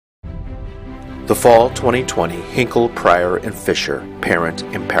The Fall 2020 Hinkle, Pryor, and Fisher Parent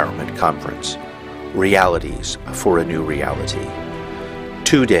Empowerment Conference. Realities for a New Reality.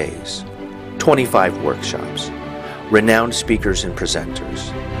 2 days, 25 workshops, renowned speakers and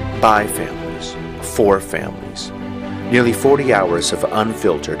presenters, by families, for families, nearly 40 hours of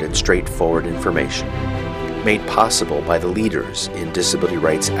unfiltered and straightforward information, made possible by the leaders in disability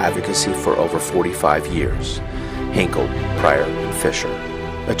rights advocacy for over 45 years, Hinkle, Pryor, and Fisher,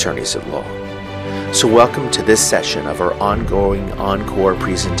 attorneys at law. So welcome to this session of our ongoing encore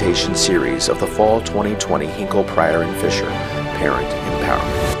presentation series of the Fall 2020 Hinkle, Pryor, and Fisher Parent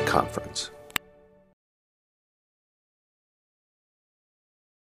Empowerment Conference.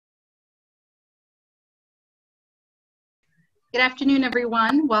 Good afternoon,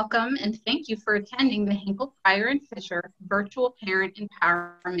 everyone. Welcome and thank you for attending the Hinkle, Pryor, and Fisher Virtual Parent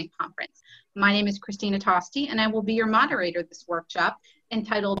Empowerment Conference. My name is Christina Tosti, and I will be your moderator this workshop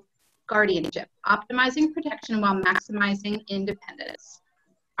entitled Guardianship, Optimizing Protection While Maximizing Independence.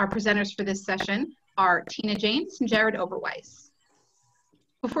 Our presenters for this session are Tina James and Jared Oberweis.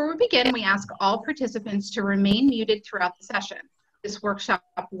 Before we begin, we ask all participants to remain muted throughout the session. This workshop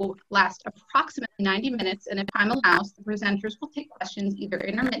will last approximately 90 minutes, and if time allows, the presenters will take questions either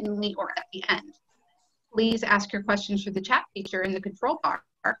intermittently or at the end. Please ask your questions through the chat feature in the control bar,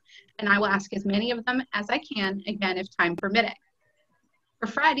 and I will ask as many of them as I can, again, if time permitting. For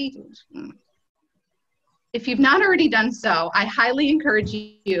Friday, if you've not already done so, I highly encourage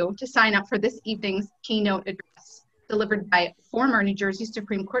you to sign up for this evening's keynote address delivered by former New Jersey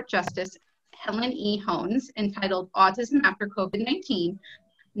Supreme Court Justice Helen E. Hones, entitled Autism After COVID-19,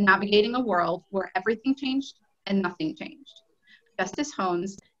 Navigating a World Where Everything Changed and Nothing Changed. Justice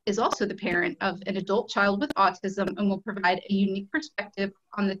Hones is also the parent of an adult child with autism and will provide a unique perspective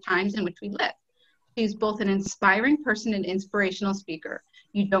on the times in which we live. She's both an inspiring person and inspirational speaker.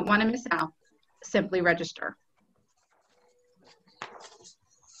 You don't want to miss out. Simply register.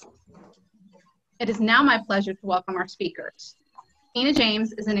 It is now my pleasure to welcome our speakers. Tina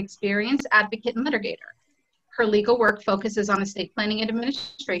James is an experienced advocate and litigator. Her legal work focuses on estate planning and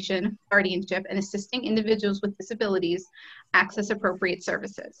administration, guardianship, and assisting individuals with disabilities access appropriate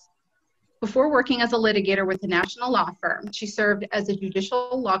services. Before working as a litigator with a national law firm, she served as a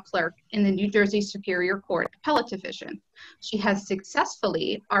judicial law clerk in the New Jersey Superior Court Appellate Division. She has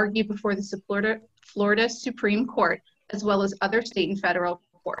successfully argued before the Florida Supreme Court, as well as other state and federal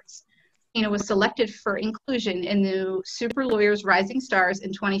courts. Tina was selected for inclusion in the Super Lawyers Rising Stars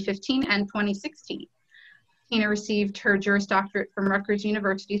in 2015 and 2016. Tina received her Juris Doctorate from Rutgers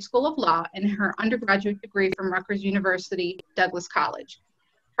University School of Law and her undergraduate degree from Rutgers University Douglas College.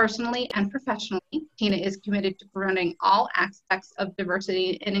 Personally and professionally, Tina is committed to promoting all aspects of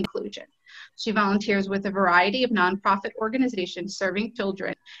diversity and inclusion. She volunteers with a variety of nonprofit organizations serving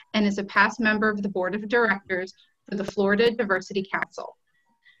children and is a past member of the board of directors for the Florida Diversity Council.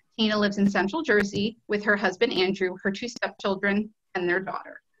 Tina lives in Central Jersey with her husband, Andrew, her 2 stepchildren, and their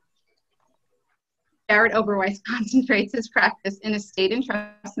daughter. Jared Oberweis concentrates his practice in estate and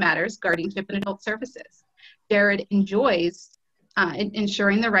trust matters, guardianship, and adult services. Jared enjoys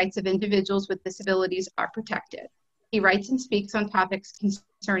ensuring the rights of individuals with disabilities are protected. He writes and speaks on topics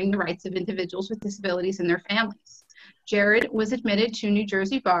concerning the rights of individuals with disabilities and their families. Jared was admitted to New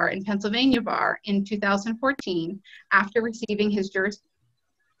Jersey Bar and Pennsylvania Bar in 2014 after receiving his Juris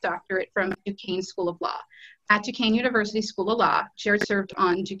Doctorate from Duquesne School of Law. At Duquesne University School of Law, Jared served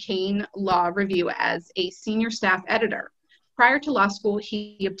on Duquesne Law Review as a senior staff editor. Prior to law school,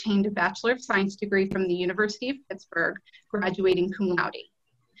 he obtained a Bachelor of Science degree from the University of Pittsburgh, graduating cum laude.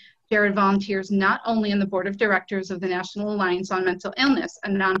 Jared volunteers not only on the board of directors of the National Alliance on Mental Illness, a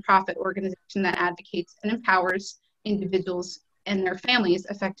nonprofit organization that advocates and empowers individuals and their families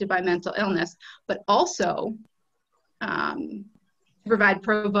affected by mental illness, but also provide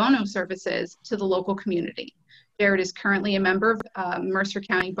pro bono services to the local community. Jared is currently a member of Mercer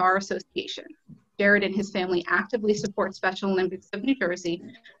County Bar Association. Jared and his family actively support Special Olympics of New Jersey.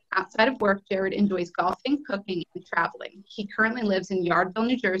 Outside of work, Jared enjoys golfing, cooking, and traveling. He currently lives in Yardville,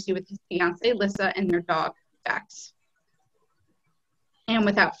 New Jersey with his fiancée, Lissa, and their dog, Jax. And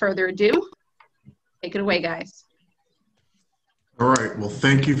without further ado, take it away, guys. All right. Well,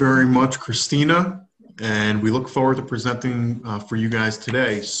 thank you very much, Christina. And we look forward to presenting for you guys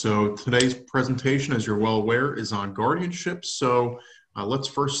today. So today's presentation, as you're well aware, is on guardianship. So let's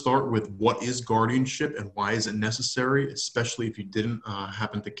first start with what is guardianship and why is it necessary, especially if you didn't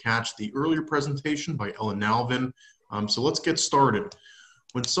happen to catch the earlier presentation by Ellen Nalvin. So let's get started.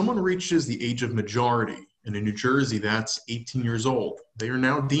 When someone reaches the age of majority, and in New Jersey, that's 18 years old, they are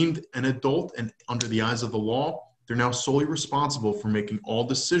now deemed an adult, and under the eyes of the law, they're now solely responsible for making all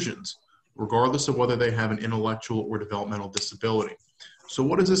decisions regardless of whether they have an intellectual or developmental disability. So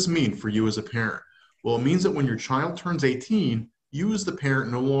what does this mean for you as a parent? Well, it means that when your child turns 18, you as the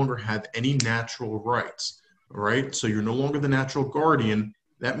parent no longer have any natural rights, all right? So you're no longer the natural guardian.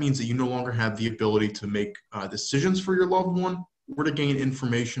 That means that you no longer have the ability to make decisions for your loved one or to gain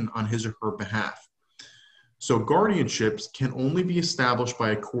information on his or her behalf. So guardianships can only be established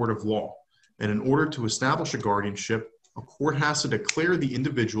by a court of law. And in order to establish a guardianship, a court has to declare the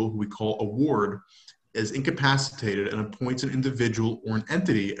individual, who we call a ward, as incapacitated and appoints an individual or an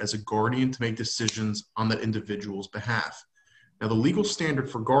entity as a guardian to make decisions on that individual's behalf. Now, the legal standard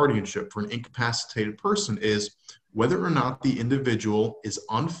for guardianship for an incapacitated person is whether or not the individual is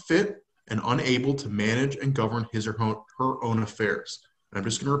unfit and unable to manage and govern his or her own affairs. And I'm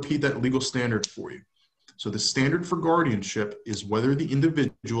just going to repeat that legal standard for you. So the standard for guardianship is whether the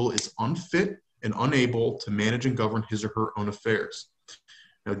individual is unfit and unable to manage and govern his or her own affairs.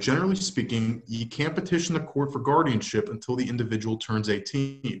 Now, generally speaking, you can't petition the court for guardianship until the individual turns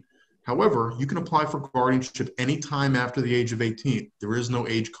 18. However, you can apply for guardianship anytime after the age of 18. There is no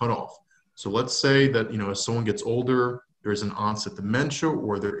age cutoff. So let's say that, as someone gets older, there is an onset dementia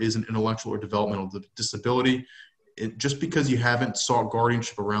or there is an intellectual or developmental disability. Just because you haven't sought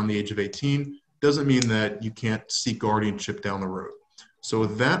guardianship around the age of 18 doesn't mean that you can't seek guardianship down the road. So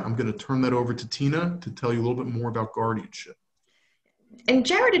with that, I'm going to turn that over to Tina to tell you a little bit more about guardianship. And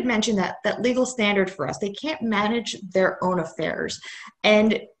Jared had mentioned that legal standard for us. They can't manage their own affairs.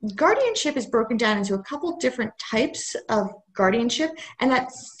 And guardianship is broken down into a couple different types of guardianship, and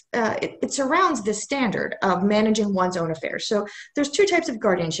it surrounds this standard of managing one's own affairs. So there's two types of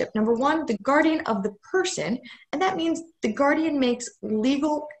guardianship. Number one, the guardian of the person, and that means the guardian makes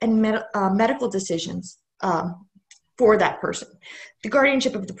legal and medical decisions for that person. The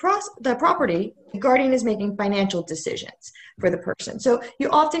guardianship of the property, the guardian is making financial decisions for the person. So you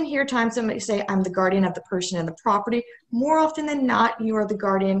often hear times somebody say, I'm the guardian of the person and the property. More often than not, you are the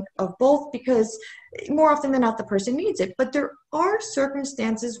guardian of both, because more often than not, the person needs it. But there are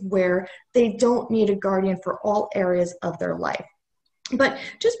circumstances where they don't need a guardian for all areas of their life. But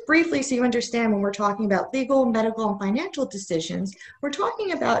just briefly, so you understand, when we're talking about legal, medical, and financial decisions, we're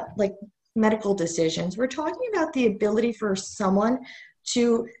talking about medical decisions. We're talking about the ability for someone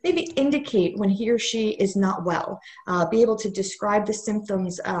to maybe indicate when he or she is not well, be able to describe the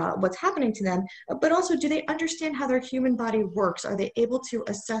symptoms, what's happening to them, but also, do they understand how their human body works? Are they able to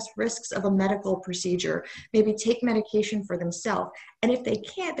assess risks of a medical procedure, maybe take medication for themselves? And if they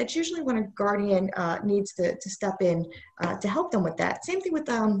can't, that's usually when a guardian needs to step in to help them with that. Same thing with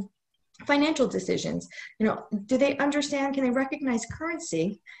financial decisions. Do they understand, can they recognize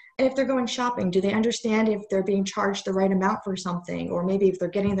currency? And if they're going shopping, do they understand if they're being charged the right amount for something, or maybe if they're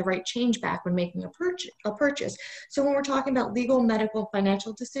getting the right change back when making a purchase? So when we're talking about legal, medical,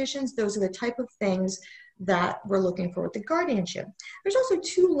 financial decisions, those are the type of things that we're looking for with the guardianship. There's also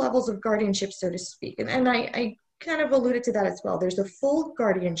two levels of guardianship, so to speak, and I kind of alluded to that as well. There's the full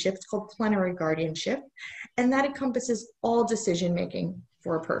guardianship, it's called plenary guardianship, and that encompasses all decision-making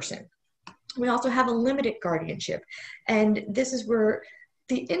for a person. We also have a limited guardianship, and this is where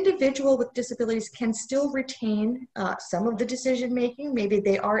the individual with disabilities can still retain some of the decision making. Maybe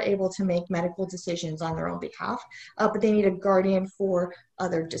they are able to make medical decisions on their own behalf, but they need a guardian for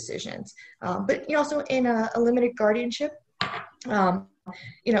other decisions. But also in a limited guardianship,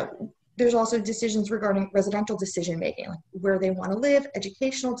 there's also decisions regarding residential decision making, like where they want to live,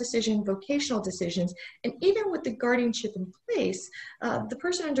 educational decision, vocational decisions, and even with the guardianship in place, the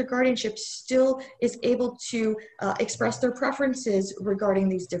person under guardianship still is able to express their preferences regarding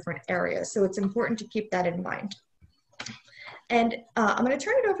these different areas. So it's important to keep that in mind. And I'm going to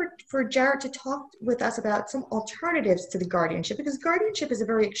turn it over for Jared to talk with us about some alternatives to the guardianship, because guardianship is a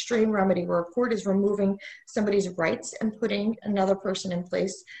very extreme remedy where a court is removing somebody's rights and putting another person in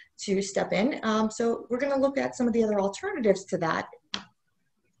place to step in. So we're going to look at some of the other alternatives to that.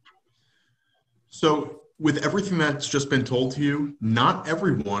 So with everything that's just been told to you, not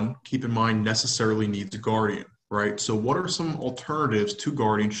everyone, keep in mind, necessarily needs a guardian. Right? So what are some alternatives to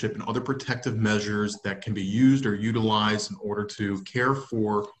guardianship and other protective measures that can be used or utilized in order to care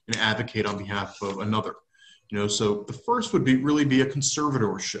for and advocate on behalf of another? So the first would really be a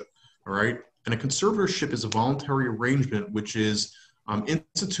conservatorship, all right? And a conservatorship is a voluntary arrangement which is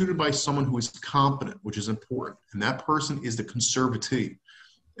instituted by someone who is competent, which is important. And that person is the conservatee.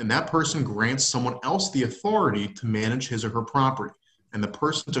 And that person grants someone else the authority to manage his or her property. And the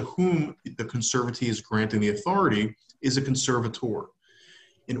person to whom the conservatee is granting the authority is a conservator.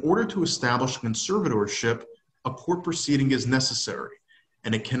 In order to establish a conservatorship, a court proceeding is necessary,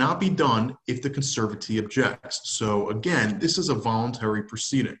 and it cannot be done if the conservatee objects. So again, this is a voluntary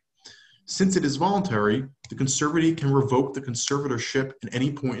proceeding. Since it is voluntary, the conservatee can revoke the conservatorship at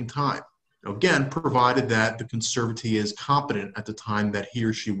any point in time. Now, again, provided that the conservatee is competent at the time that he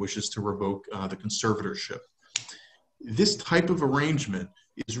or she wishes to revoke the conservatorship. This type of arrangement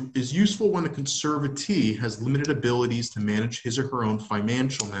is useful when the conservatee has limited abilities to manage his or her own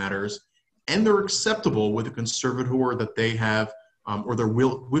financial matters, and they're acceptable with a conservator that they have or they're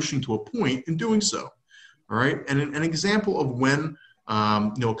wishing to appoint in doing so. All right, and an example of when a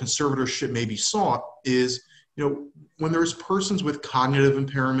conservatorship may be sought is when there's persons with cognitive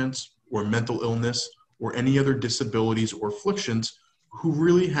impairments or mental illness or any other disabilities or afflictions who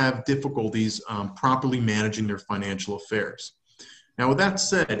really have difficulties properly managing their financial affairs. Now, with that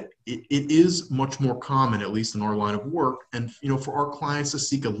said, it is much more common, at least in our line of work, and for our clients to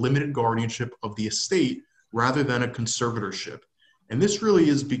seek a limited guardianship of the estate rather than a conservatorship. And this really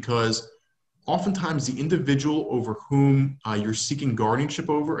is because oftentimes the individual over whom you're seeking guardianship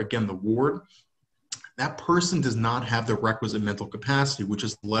over, again, the ward, that person does not have the requisite mental capacity, which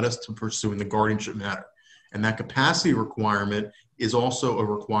has led us to pursuing the guardianship matter. And that capacity requirement is also a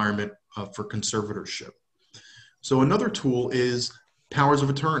requirement for conservatorship. So another tool is powers of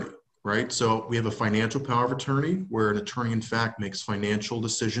attorney, right? So we have a financial power of attorney where an attorney, in fact, makes financial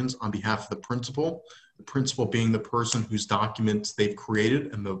decisions on behalf of the principal being the person whose documents they've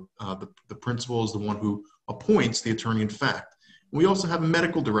created, and the principal is the one who appoints the attorney, in fact. We also have a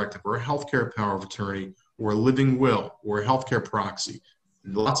medical directive or a healthcare power of attorney or a living will or a healthcare proxy.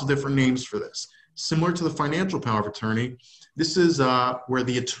 Lots of different names for this. Similar to the financial power of attorney, this is where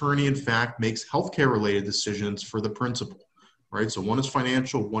the attorney, in fact, makes healthcare-related decisions for the principal, right? So one is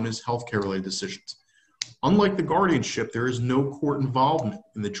financial, one is healthcare-related decisions. Unlike the guardianship, there is no court involvement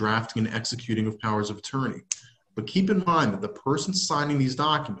in the drafting and executing of powers of attorney. But keep in mind that the person signing these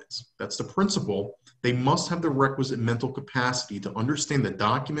documents, that's the principal, they must have the requisite mental capacity to understand the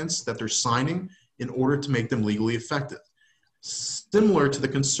documents that they're signing in order to make them legally effective. Similar to the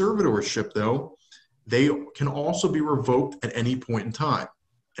conservatorship, though, they can also be revoked at any point in time.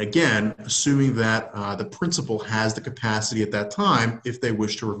 Again, assuming that the principal has the capacity at that time if they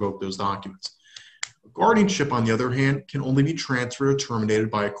wish to revoke those documents. Guardianship, on the other hand, can only be transferred or terminated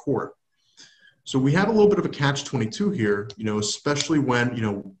by a court. So we have a little bit of a catch-22 here, especially when,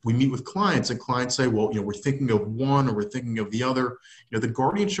 we meet with clients and clients say, well, we're thinking of one or we're thinking of the other. The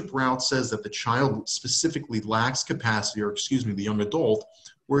guardianship route says that the child specifically lacks capacity, or the young adult,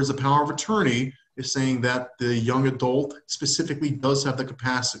 whereas the power of attorney is saying that the young adult specifically does have the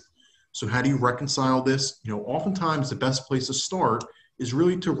capacity. So how do you reconcile this? Oftentimes the best place to start is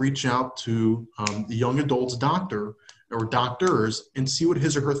really to reach out to the young adult's doctor or doctors and see what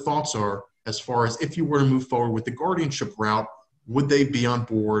his or her thoughts are as far as if you were to move forward with the guardianship route, would they be on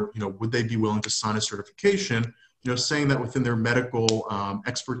board? Would they be willing to sign a certification, saying that within their medical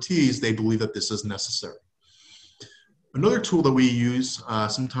expertise, they believe that this is necessary. Another tool that we use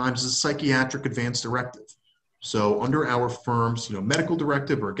sometimes is a psychiatric advance directive. So under our firm's medical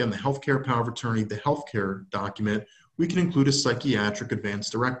directive, or again, the healthcare power of attorney, the healthcare document, we can include a psychiatric advance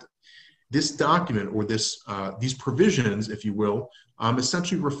directive. This document, or these provisions, if you will,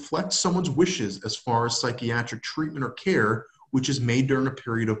 essentially reflect someone's wishes as far as psychiatric treatment or care, which is made during a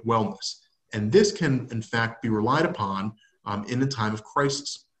period of wellness. And this can, in fact, be relied upon in a time of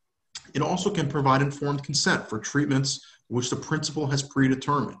crisis. It also can provide informed consent for treatments which the principal has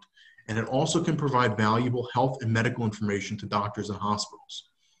predetermined. And it also can provide valuable health and medical information to doctors and hospitals.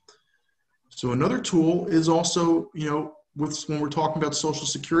 So another tool is also, when we're talking about Social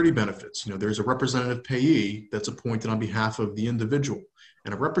Security benefits, there's a representative payee that's appointed on behalf of the individual.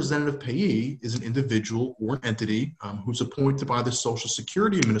 And a representative payee is an individual or an entity who's appointed by the Social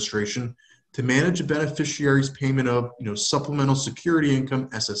Security Administration to manage a beneficiary's payment of, supplemental security income,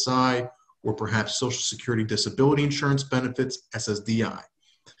 SSI, or perhaps Social Security Disability Insurance benefits, SSDI.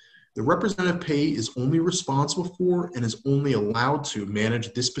 The representative payee is only responsible for and is only allowed to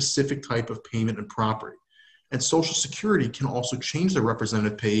manage this specific type of payment and property. And Social Security can also change the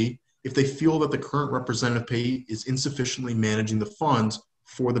representative payee if they feel that the current representative payee is insufficiently managing the funds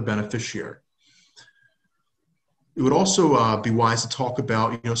for the beneficiary. It would also be wise to talk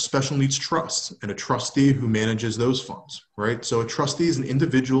about, special needs trusts and a trustee who manages those funds, right? So a trustee is an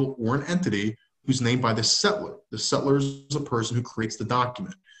individual or an entity who's named by the settlor. The settlor is a person who creates the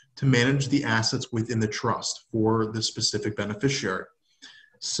document to manage the assets within the trust for the specific beneficiary.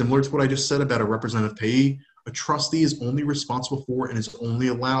 Similar to what I just said about a representative payee, a trustee is only responsible for and is only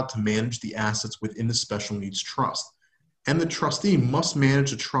allowed to manage the assets within the special needs trust. And the trustee must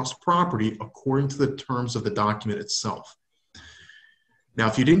manage the trust property according to the terms of the document itself. Now,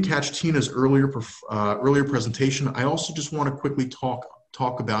 if you didn't catch Tina's earlier presentation, I also just want to quickly talk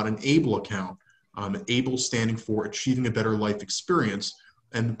talk about an ABLE account. ABLE standing for Achieving a Better Life Experience.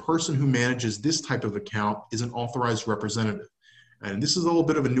 And the person who manages this type of account is an authorized representative. And this is a little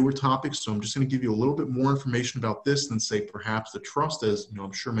bit of a newer topic, so I'm just going to give you a little bit more information about this than, say, perhaps the trust, as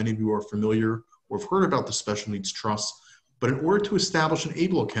I'm sure many of you are familiar or have heard about the special needs trust. But in order to establish an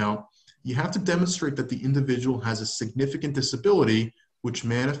ABLE account, you have to demonstrate that the individual has a significant disability which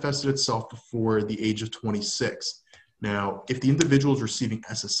manifested itself before the age of 26. Now, if the individual is receiving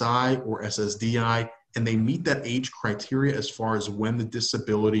SSI or SSDI and they meet that age criteria as far as when the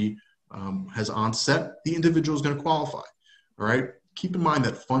disability has onset, the individual is going to qualify. All right. Keep in mind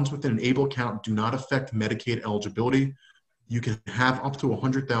that funds within an ABLE account do not affect Medicaid eligibility. You can have up to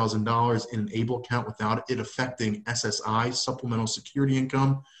 $100,000 in an ABLE account without it affecting SSI, supplemental security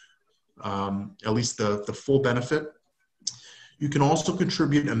income, at least the full benefit. You can also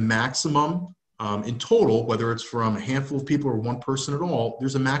contribute a maximum in total, whether it's from a handful of people or one person at all,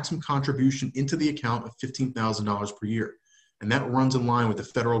 there's a maximum contribution into the account of $15,000 per year. And that runs in line with the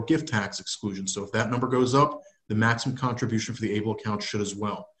federal gift tax exclusion. So if that number goes up, the maximum contribution for the ABLE account should as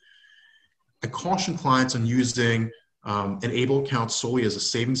well. I caution clients on using an ABLE account solely as a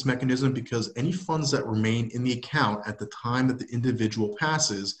savings mechanism because any funds that remain in the account at the time that the individual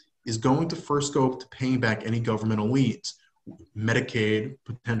passes is going to first go to paying back any governmental liens, Medicaid,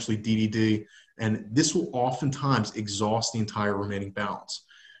 potentially DDD, and this will oftentimes exhaust the entire remaining balance.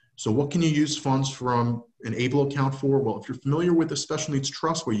 So what can you use funds from an ABLE account for? Well, if you're familiar with the special needs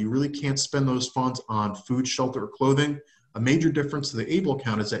trust where you really can't spend those funds on food, shelter, or clothing, a major difference to the ABLE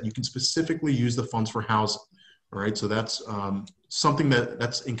account is that you can specifically use the funds for housing. All right, so that's something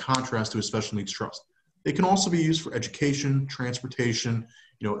that's in contrast to a special needs trust. They can also be used for education, transportation,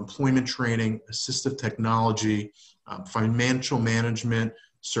 employment training, assistive technology, financial management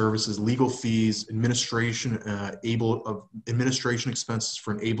services, legal fees, administration, administration expenses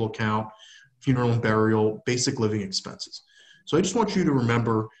for an ABLE account, funeral and burial, basic living expenses. So I just want you to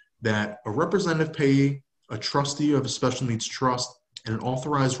remember that a representative payee, a trustee of a special needs trust, and an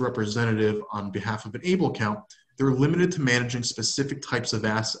authorized representative on behalf of an ABLE account, they're limited to managing specific types of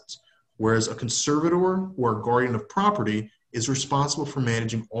assets, whereas a conservator or a guardian of property is responsible for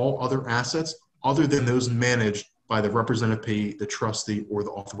managing all other assets other than those managed by the representative payee, the trustee, or the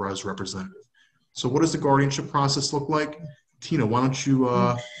authorized representative. So what does the guardianship process look like? Tina, why don't you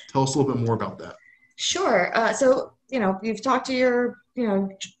tell us a little bit more about that? Sure. So, you've talked to your,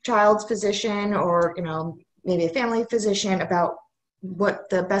 child's physician or, maybe a family physician about what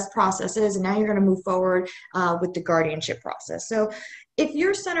the best process is, and now you're going to move forward with the guardianship process. So if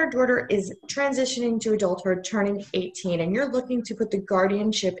your son or daughter is transitioning to adulthood, turning 18, and you're looking to put the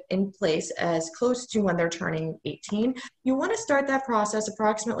guardianship in place as close to when they're turning 18, you want to start that process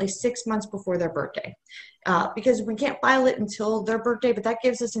approximately 6 months before their birthday. Because we can't file it until their birthday, but that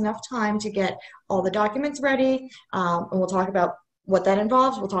gives us enough time to get all the documents ready, and we'll talk about what that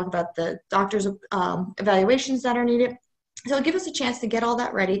involves. We'll talk about the doctor's evaluations that are needed. So it'll give us a chance to get all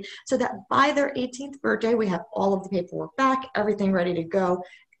that ready so that by their 18th birthday, we have all of the paperwork back, everything ready to go,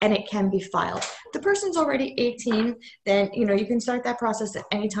 and it can be filed. If the person's already 18, then you can start that process at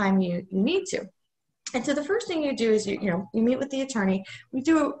any time you need to. And so the first thing you do is you meet with the attorney. We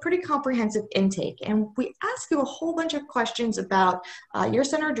do a pretty comprehensive intake, and we ask you a whole bunch of questions about your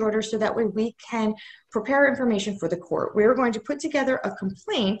son or daughter so that way we can prepare information for the court. We're going to put together a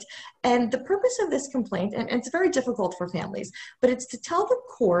complaint, and the purpose of this complaint, and it's very difficult for families, but it's to tell the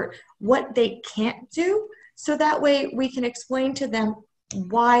court what they can't do so that way we can explain to them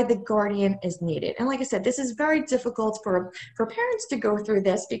why the guardian is needed. And like I said, this is very difficult for parents to go through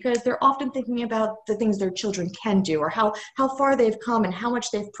this because they're often thinking about the things their children can do or how far they've come and how much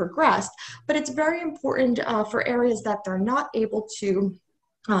they've progressed. But it's very important for areas that they're not able to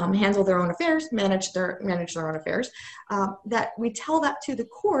handle their own affairs, manage their own affairs, that we tell that to the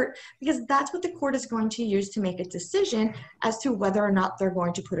court because that's what the court is going to use to make a decision as to whether or not they're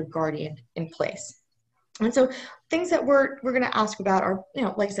going to put a guardian in place. And so things that we're going to ask about are,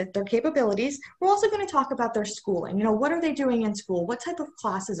 like I said, their capabilities. We're also going to talk about their schooling. What are they doing in school? What type of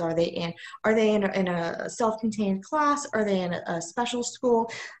classes are they in? Are they in a self-contained class? Are they in a special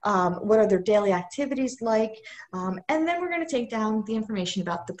school? What are their daily activities like? And then we're going to take down the information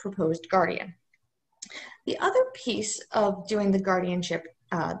about the proposed guardian. The other piece of doing the guardianship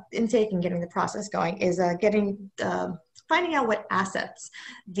intake and getting the process going is finding out what assets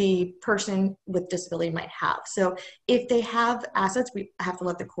the person with disability might have. So if they have assets, we have to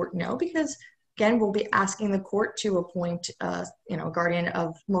let the court know because Again, we'll be asking the court to appoint, a guardian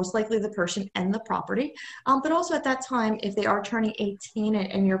of most likely the person and the property. But also at that time, if they are turning 18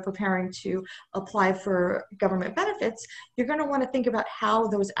 and you're preparing to apply for government benefits, you're going to want to think about how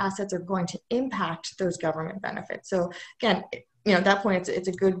those assets are going to impact those government benefits. So again, at that point, it's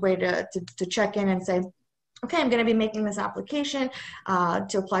a good way to check in and say, okay, I'm going to be making this application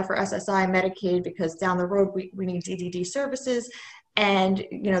to apply for SSI, Medicaid, because down the road we need DDD services. And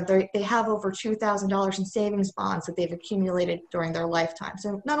they have over $2,000 in savings bonds that they've accumulated during their lifetime.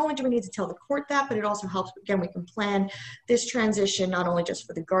 So not only do we need to tell the court that, but it also helps, again, we can plan this transition not only just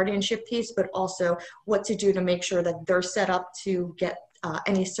for the guardianship piece, but also what to do to make sure that they're set up to get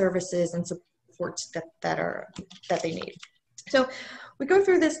any services and supports that they need. So we go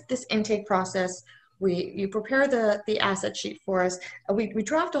through this intake process. You prepare the asset sheet for us. We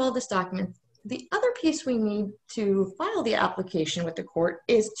draft all this document. The other piece we need to file the application with the court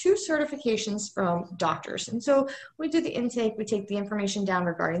is 2 certifications from doctors. And so we do the intake, we take the information down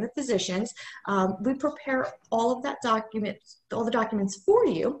regarding the physicians, we prepare all of all the documents for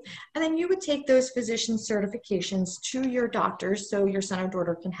you, and then you would take those physician certifications to your doctors so your son or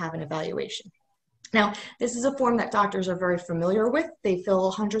daughter can have an evaluation. Now, this is a form that doctors are very familiar with. They fill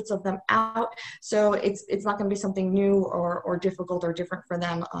hundreds of them out, so it's not going to be something new or difficult or different for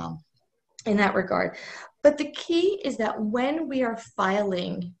them in that regard. But the key is that when we are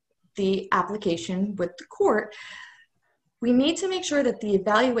filing the application with the court, we need to make sure that the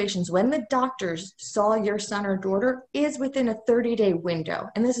evaluations, when the doctors saw your son or daughter, is within a 30-day window.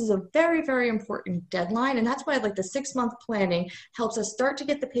 And this is a very, very important deadline. And that's why the 6-month planning helps us start to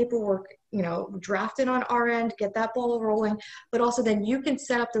get the paperwork, drafted on our end, get that ball rolling, but also then you can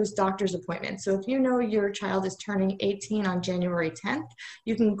set up those doctor's appointments. So if you know your child is turning 18 on January 10th,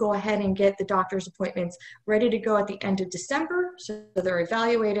 you can go ahead and get the doctor's appointments ready to go at the end of December. So they're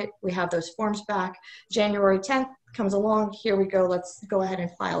evaluated. We have those forms back. January 10th comes along, here we go, let's go ahead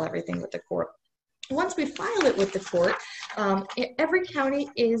and file everything with the court. Once we file it with the court, every county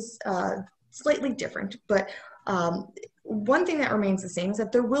is slightly different, but one thing that remains the same is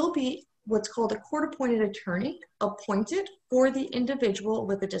that there will be what's called a court-appointed attorney appointed for the individual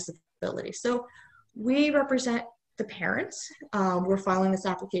with a disability. So we represent the parents. We're filing this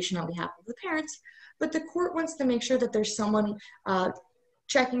application on behalf of the parents, but the court wants to make sure that there's someone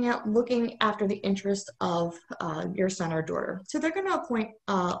checking out, looking after the interest of your son or daughter. So they're going to appoint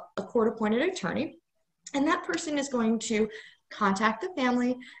a court-appointed attorney, and that person is going to contact the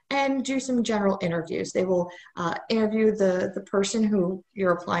family and do some general interviews. They will interview the person who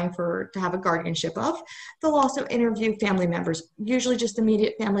you're applying to have a guardianship of. They'll also interview family members, usually just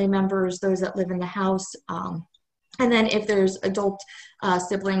immediate family members, those that live in the house. And then if there's adult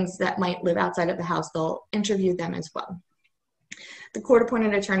siblings that might live outside of the house, they'll interview them as well. The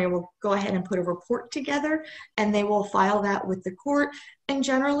court-appointed attorney will go ahead and put a report together, and they will file that with the court. And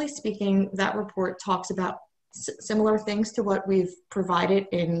generally speaking, that report talks about similar things to what we've provided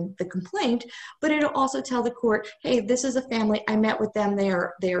in the complaint, but it'll also tell the court, hey, this is a family, I met with them, they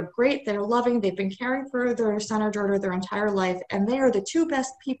are great, they're loving, they've been caring for their son or daughter their entire life, and they are the 2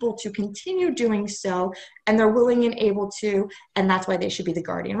 best people to continue doing so, and they're willing and able to, and that's why they should be the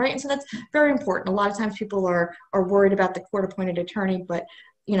guardian, right? And so that's very important. A lot of times people are worried about the court-appointed attorney, but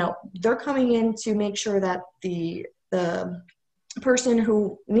they're coming in to make sure that the person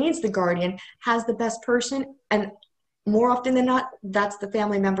who needs the guardian has the best person, and more often than not, that's the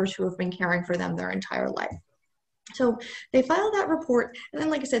family members who have been caring for them their entire life. So they file that report, and then,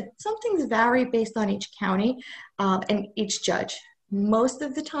 like I said, some things vary based on each county and each judge. Most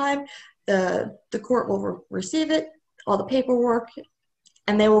of the time, the court will receive it, all the paperwork,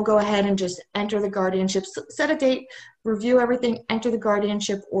 and they will go ahead and just enter the guardianship, set a date, review everything, enter the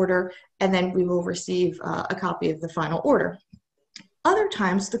guardianship order, and then we will receive a copy of the final order. Other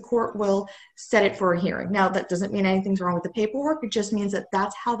times, the court will set it for a hearing. Now, that doesn't mean anything's wrong with the paperwork. It just means that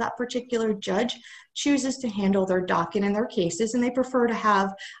that's how that particular judge chooses to handle their docket and their cases, and they prefer to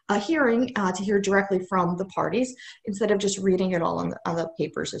have a hearing to hear directly from the parties instead of just reading it all on the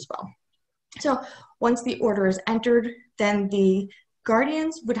papers as well. So once the order is entered, then the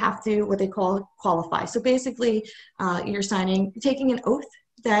guardians would have to, what they call, qualify. So basically, you're taking an oath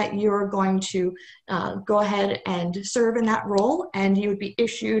that you're going to go ahead and serve in that role, and you would be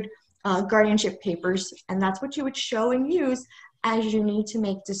issued guardianship papers, and that's what you would show and use as you need to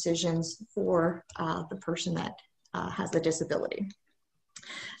make decisions for the person that has the disability.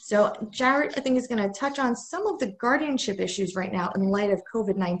 So Jared, I think, is going to touch on some of the guardianship issues right now in light of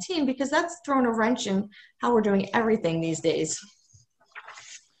COVID-19, because that's thrown a wrench in how we're doing everything these days.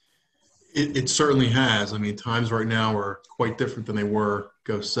 It certainly has. I mean, times right now are quite different than they were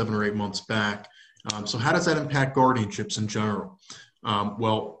go 7 or 8 months back. So how does that impact guardianships in general?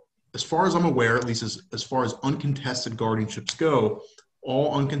 Well, as far as I'm aware, at least as far as uncontested guardianships go,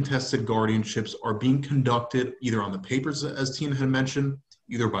 all uncontested guardianships are being conducted either on the papers, as Tina had mentioned,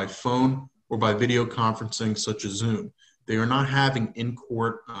 either by phone or by video conferencing, such as Zoom. They are not having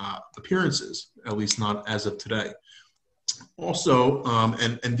in-court appearances, at least not as of today. Also,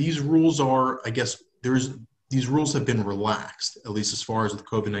 and these rules are, I guess, these rules have been relaxed, at least as far as with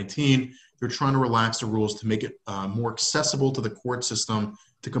COVID-19. They're trying to relax the rules to make it more accessible to the court system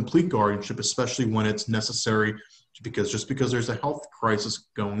to complete guardianship, especially when it's necessary, because just because there's a health crisis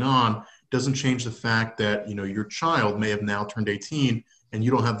going on doesn't change the fact that, you know, your child may have now turned 18 and you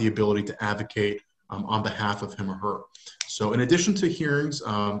don't have the ability to advocate on behalf of him or her. So in addition to hearings,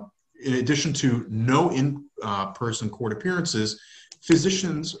 in addition to no in-person court appearances,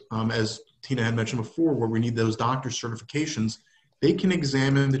 physicians, as Tina had mentioned before, where we need those doctor certifications, they can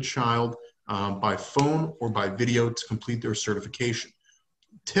examine the child by phone or by video to complete their certification.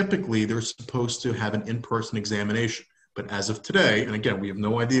 Typically, they're supposed to have an in-person examination, but as of today, and again, we have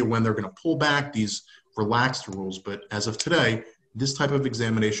no idea when they're going to pull back these relaxed rules, but as of today, this type of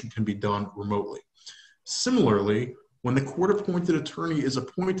examination can be done remotely. Similarly, when the court-appointed attorney is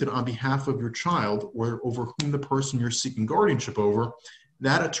appointed on behalf of your child or over whom the person you're seeking guardianship over,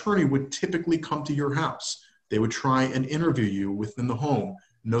 that attorney would typically come to your house. They would try and interview you within the home,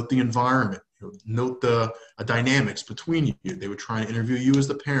 note the environment, note the dynamics between you. They would try and interview you as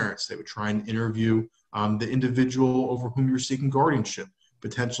the parents. They would try and interview the individual over whom you're seeking guardianship,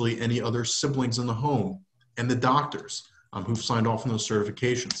 potentially any other siblings in the home, and the doctors who've signed off on those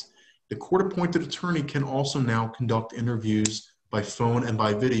certifications. The court-appointed attorney can also now conduct interviews by phone and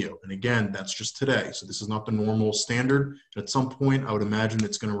by video. And again, that's just today. So this is not the normal standard. At some point, I would imagine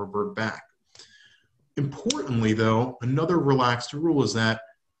it's going to revert back. Importantly, though, another relaxed rule is that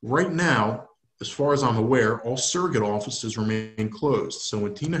right now, as far as I'm aware, all surrogate offices remain closed. So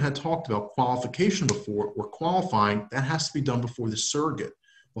when Tina had talked about qualification before, or qualifying, that has to be done before the surrogate.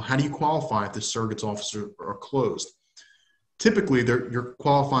 Well, how do you qualify if the surrogate's offices are closed? Typically, you're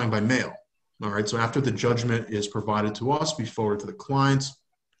qualifying by mail. All right, so after the judgment is provided to us, we forward to the clients.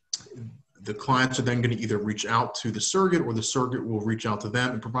 The clients are then going to either reach out to the surrogate or the surrogate will reach out to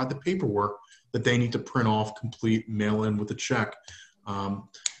them and provide the paperwork that they need to print off, complete, mail in with a check.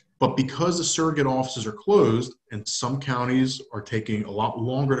 But because the surrogate offices are closed and some counties are taking a lot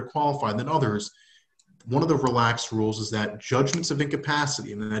longer to qualify than others, one of the relaxed rules is that judgments of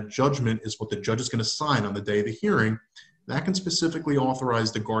incapacity, and that judgment is what the judge is going to sign on the day of the hearing, that can specifically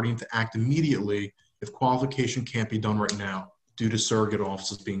authorize the guardian to act immediately if qualification can't be done right now due to surrogate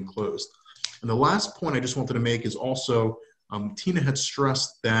offices being closed. And the last point I just wanted to make is also, Tina had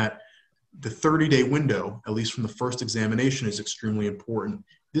stressed that the 30-day window, at least from the first examination, is extremely important.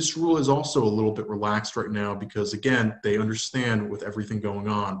 This rule is also a little bit relaxed right now because, again, they understand with everything going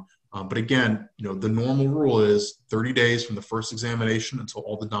on. But again, you know, the normal rule is 30 days from the first examination until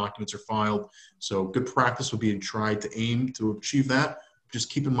all the documents are filed. So good practice would be to try to aim to achieve that. Just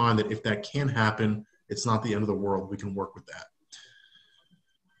keep in mind that if that can happen, it's not the end of the world. We can work with that.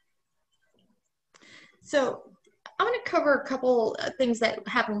 So I'm going to cover a couple things that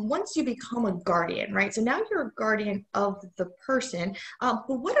happen once you become a guardian, right? So now you're a guardian of the person, but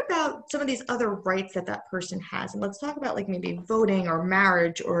what about some of these other rights that that person has? And let's talk about like maybe voting or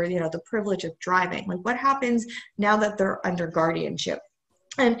marriage or, you know, the privilege of driving. Like what happens now that they're under guardianship?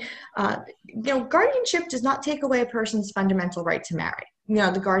 And, you know, guardianship does not take away a person's fundamental right to marry. You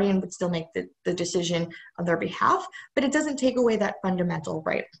know, the guardian would still make the decision on their behalf, but it doesn't take away that fundamental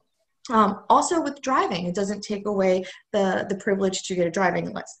right. Also with driving, it doesn't take away the privilege to get a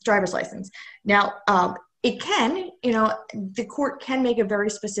driver's license. Now, it can, you know, the court can make a very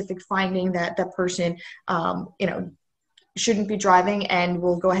specific finding that that person, you know, shouldn't be driving and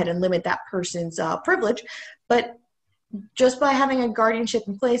will go ahead and limit that person's privilege. But just by having a guardianship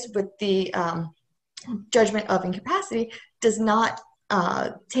in place with the judgment of incapacity does not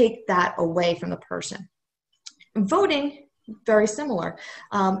take that away from the person. Voting, very similar.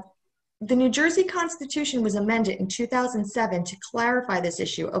 The New Jersey Constitution was amended in 2007 to clarify this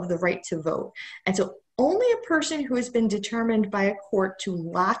issue of the right to vote. And so only a person who has been determined by a court to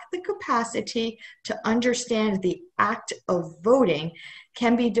lack the capacity to understand the act of voting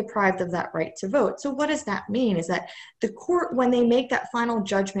can be deprived of that right to vote. So what does that mean? Is that the court, when they make that final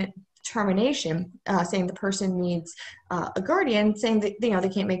judgment determination, saying the person needs a guardian, saying that, you know, they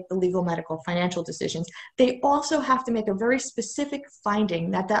can't make the legal, medical, financial decisions, they also have to make a very specific finding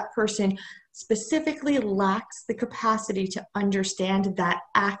that that person specifically lacks the capacity to understand that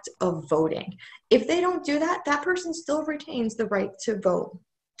act of voting. If they don't do that, that person still retains the right to vote.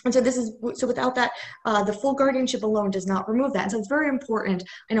 And so without that, the full guardianship alone does not remove that. And so it's very important.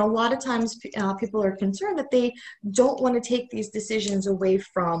 I know a lot of times people are concerned that they don't want to take these decisions away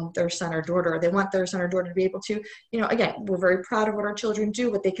from their son or daughter. They want their son or daughter to be able to, again, we're very proud of what our children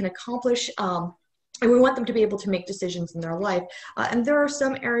do, what they can accomplish. And we want them to be able to make decisions in their life. And there are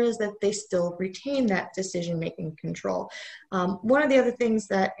some areas that they still retain that decision-making control. One of the other things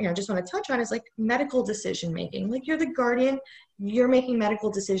that I just want to touch on is like medical decision-making. Like, you're the guardian, you're making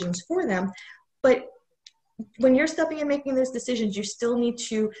medical decisions for them. But when you're stepping in making those decisions, you still need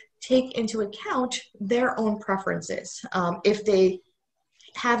to take into account their own preferences. If they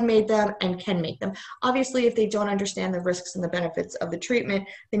have made them and can make them. Obviously, if they don't understand the risks and the benefits of the treatment,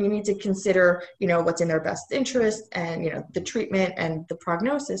 then you need to consider, what's in their best interest and, the treatment and the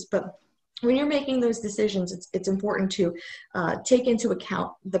prognosis. But when you're making those decisions, it's important to take into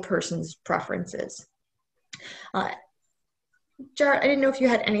account the person's preferences. Jared, I didn't know if you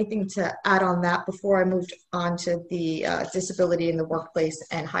had anything to add on that before I moved on to the disability in the workplace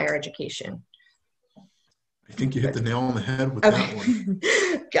and higher education. I think you hit the nail on the head with that one.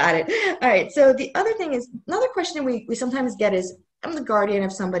 Got it. All right. So the other thing is, another question we sometimes get is, I'm the guardian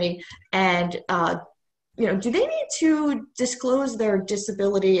of somebody, and do they need to disclose their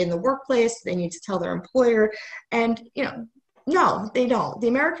disability in the workplace? They need to tell their employer? And no, they don't. The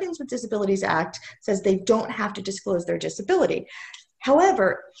Americans with Disabilities Act says they don't have to disclose their disability.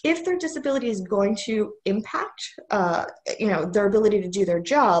 However, if their disability is going to impact their ability to do their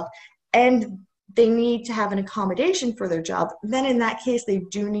job, and they need to have an accommodation for their job, then in that case, they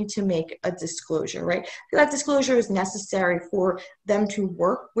do need to make a disclosure, right? That disclosure is necessary for them to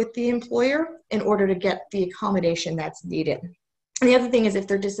work with the employer in order to get the accommodation that's needed. And the other thing is, if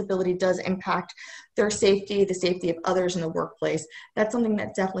their disability does impact their safety, the safety of others in the workplace, that's something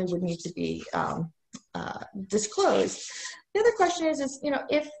that definitely would need to be disclosed. The other question is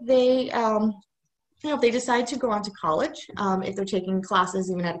if they if they decide to go on to college, if they're taking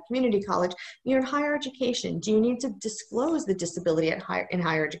classes even at a community college, you're in higher education. Do you need to disclose the disability in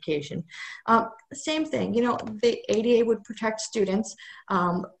higher education? Same thing, the ADA would protect students,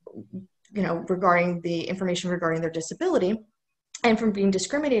 regarding the information regarding their disability and from being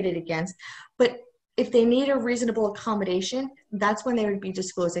discriminated against. But if they need a reasonable accommodation, that's when they would be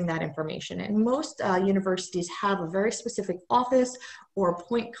disclosing that information. And most universities have a very specific office or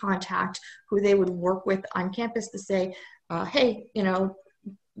point contact who they would work with on campus to say, hey,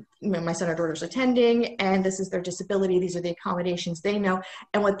 my son or daughter's attending, and this is their disability. These are the accommodations they know.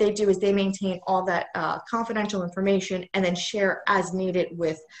 And what they do is they maintain all that confidential information and then share as needed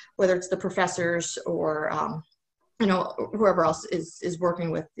with, whether it's the professors or whoever else is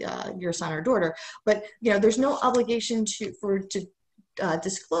working with your son or daughter. But there's no obligation to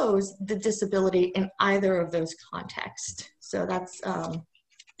disclose the disability in either of those contexts. So that's so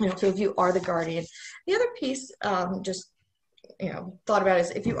if you are the guardian. The other piece, thought about is,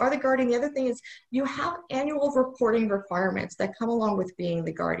 if you are the guardian, the other thing is you have annual reporting requirements that come along with being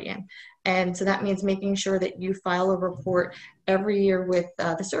the guardian. And so that means making sure that you file a report every year with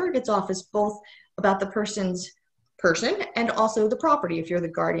the surrogate's office, both about the person and also the property, if you're the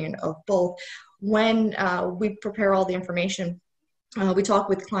guardian of both. When we prepare all the information, we talk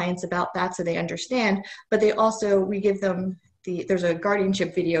with clients about that so they understand, but we give them there's a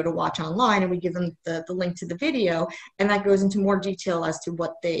guardianship video to watch online, and we give them the link to the video, and that goes into more detail as to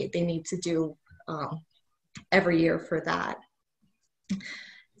what they need to do every year for that.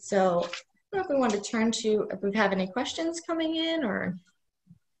 So I don't know if we want to turn to, if we have any questions coming in, or.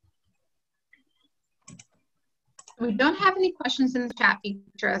 We don't have any questions in the chat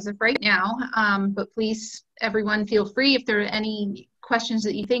feature as of right now, but please, everyone, feel free. If there are any questions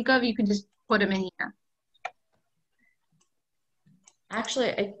that you think of, you can just put them in here.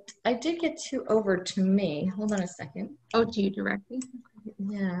 Actually, I did get two over to me. Hold on a second. Oh, to you directly?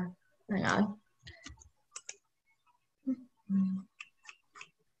 Yeah, hang on.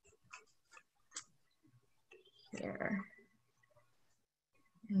 Here.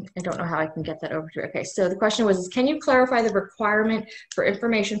 I don't know how I can get that over to. Okay, so the question was, can you clarify the requirement for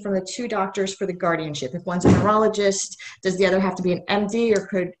information from the two doctors for the guardianship? If one's a neurologist, does the other have to be an MD, or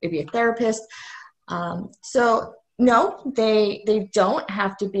could it be a therapist? So no, they don't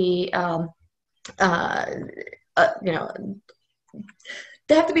have to be,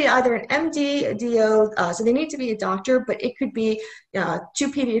 they have to be either an MD, a DO, so they need to be a doctor, but it could be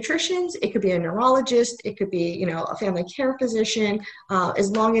two pediatricians, it could be a neurologist, it could be, a family care physician. As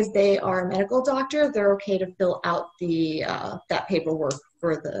long as they are a medical doctor, they're okay to fill out that paperwork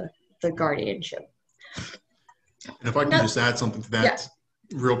for the guardianship. And if I can just add something to that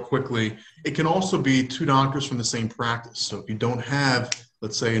real quickly, it can also be two doctors from the same practice. So if you don't have,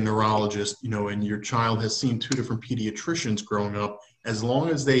 let's say, a neurologist, and your child has seen two different pediatricians growing up, as long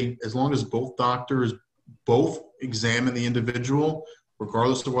as both doctors both examine the individual,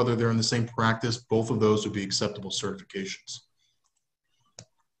 regardless of whether they're in the same practice, both of those would be acceptable certifications.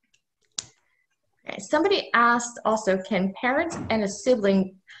 Okay. Somebody asked also, can parents and a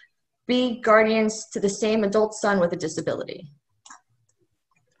sibling be guardians to the same adult son with a disability?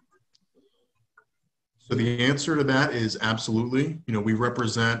 So the answer to that is absolutely. We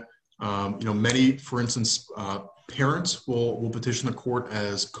represent, many, for instance, parents will petition the court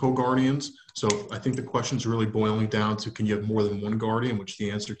as co-guardians. So I think the question is really boiling down to, can you have more than one guardian, which the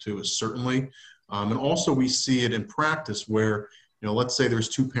answer to is certainly. And also we see it in practice where, let's say there's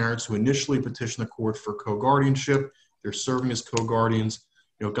two parents who initially petition the court for co-guardianship. They're serving as co-guardians.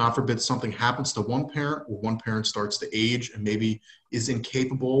 God forbid something happens to one parent, or one parent starts to age and maybe is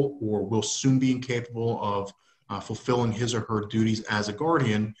incapable or will soon be incapable of fulfilling his or her duties as a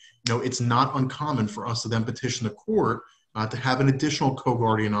guardian. It's not uncommon for us to then petition the court to have an additional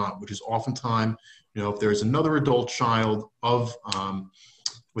co-guardian on, which is oftentimes, if there's another adult child of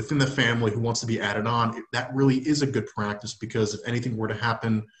within the family who wants to be added on, that really is a good practice, because if anything were to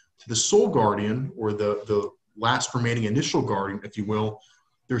happen to the sole guardian or the last remaining initial guardian, if you will,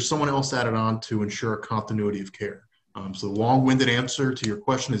 there's someone else added on to ensure a continuity of care. So the long-winded answer to your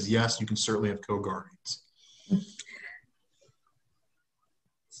question is yes, you can certainly have co-guardians.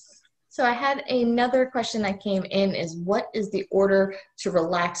 So I had another question that came in, is what is the order to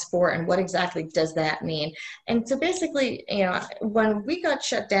relax for, and what exactly does that mean? And so basically, when we got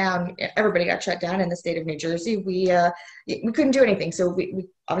shut down, everybody got shut down in the state of New Jersey, we couldn't do anything. So we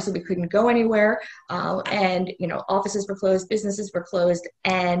obviously we couldn't go anywhere, and offices were closed, businesses were closed,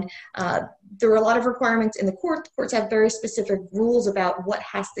 and there were a lot of requirements in the court. The courts have very specific rules about what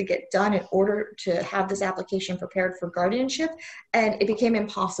has to get done in order to have this application prepared for guardianship, and it became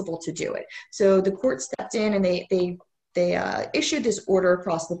impossible to do it. So the court stepped in and they issued this order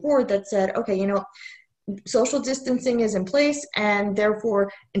across the board that said, okay, social distancing is in place, and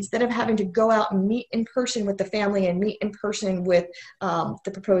therefore, instead of having to go out and meet in person with the family and meet in person with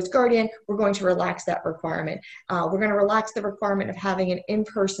the proposed guardian, we're going to relax that requirement. We're going to relax the requirement of having an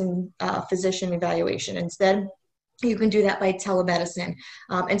in-person physician evaluation. Instead, you can do that by telemedicine.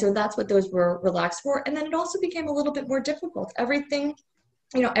 And so that's what those were relaxed for. And then it also became a little bit more difficult.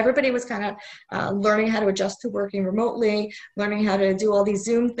 Everybody was kind of learning how to adjust to working remotely, learning how to do all these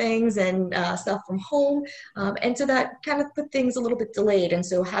Zoom things and stuff from home. And so that kind of put things a little bit delayed. And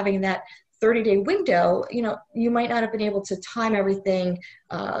so having that 30-day window, you might not have been able to time everything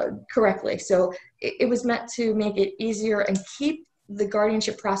correctly. So it was meant to make it easier and keep the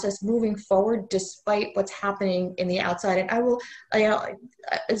guardianship process moving forward despite what's happening in the outside. And I will,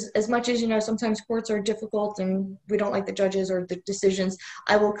 as much as, sometimes courts are difficult and we don't like the judges or the decisions,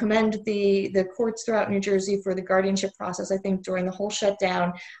 I will commend the courts throughout New Jersey for the guardianship process. I think during the whole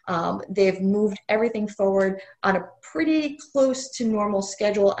shutdown, they've moved everything forward on a pretty close to normal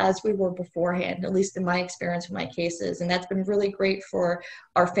schedule as we were beforehand, at least in my experience with my cases. And that's been really great for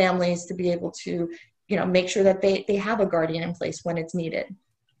our families to be able to make sure that they have a guardian in place when it's needed.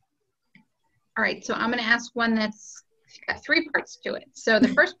 All right, so I'm going to ask one that's got three parts to it. So the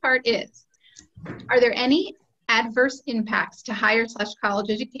first part is, are there any adverse impacts to higher/college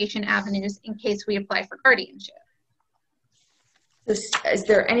education avenues in case we apply for guardianship? Is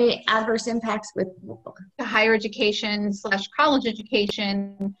there any adverse impacts with the higher education/college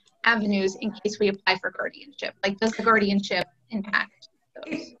education avenues in case we apply for guardianship? Like, does the guardianship impact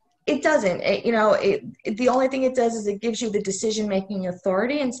those? It doesn't. The only thing it does is it gives you the decision-making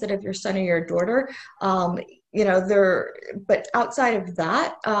authority instead of your son or your daughter. But outside of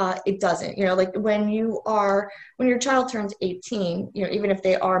that, it doesn't. Like when your child turns 18, even if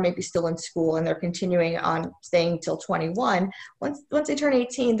they are maybe still in school and they're continuing on staying till 21, once they turn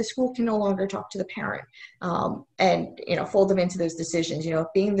 18, the school can no longer talk to the parent and fold them into those decisions.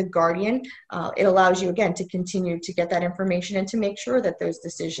 Being the guardian, it allows you again to continue to get that information and to make sure that those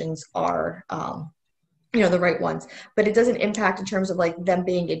decisions are the right ones, but it doesn't impact in terms of like them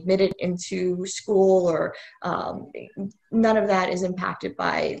being admitted into school or none of that is impacted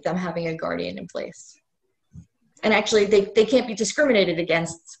by them having a guardian in place. And actually they can't be discriminated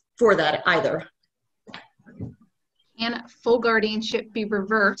against for that either. Can full guardianship be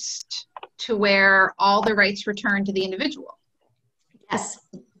reversed to where all the rights return to the individual? Yes.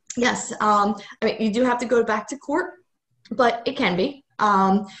 You do have to go back to court, but it can be.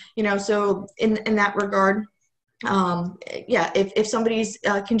 So in that regard, yeah, if somebody's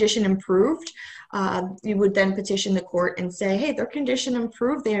condition improved, you would then petition the court and say, hey, their condition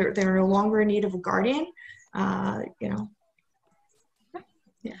improved. They're no longer in need of a guardian. You know.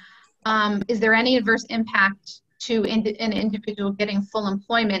 Yeah. Is there any adverse impact to an individual getting full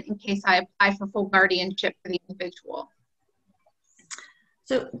employment in case I apply for full guardianship for the individual?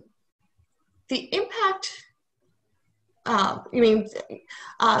 So the impact, you mean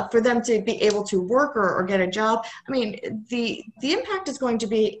for them to be able to work or get a job? I mean, the impact is going to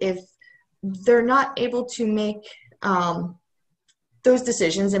be if they're not able to make those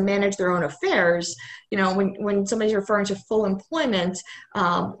decisions and manage their own affairs. You know, when somebody's referring to full employment,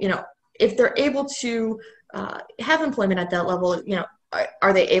 you know, if they're able to have employment at that level, you know,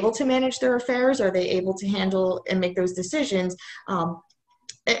 are they able to manage their affairs? Are they able to handle and make those decisions?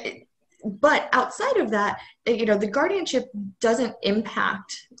 But outside of that, you know, the guardianship doesn't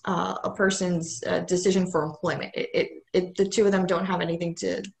impact a person's decision for employment. The two of them don't have anything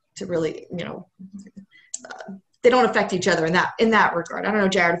to really, you know, they don't affect each other in that regard. I don't know,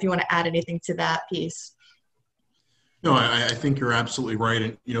 Jared, if you want to add anything to that piece. No, I think you're absolutely right.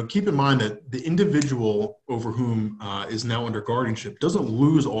 And, you know, keep in mind that the individual over whom is now under guardianship doesn't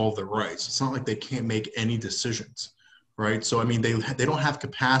lose all of their rights. It's not like they can't make any decisions, right? So, I mean, they don't have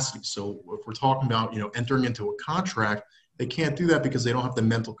capacity. So if we're talking about, you know, entering into a contract, they can't do that because they don't have the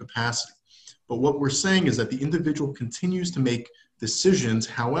mental capacity. But what we're saying is that the individual continues to make decisions.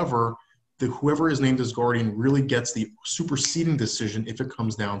 However, whoever is named as guardian really gets the superseding decision if it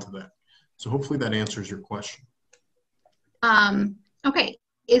comes down to that. So hopefully that answers your question. Okay,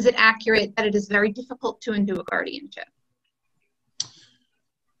 is it accurate that it is very difficult to undo a guardianship?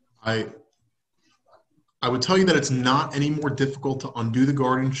 I would tell you that it's not any more difficult to undo the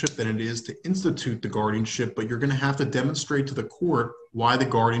guardianship than it is to institute the guardianship, but you're going to have to demonstrate to the court why the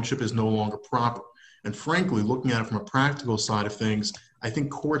guardianship is no longer proper. And frankly, looking at it from a practical side of things, I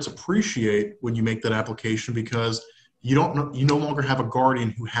think courts appreciate when you make that application because you no longer have a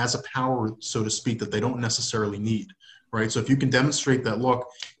guardian who has a power, so to speak, that they don't necessarily need. Right. So if you can demonstrate that, look,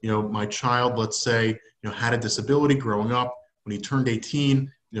 you know, my child, let's say, you know, had a disability growing up. When he turned 18,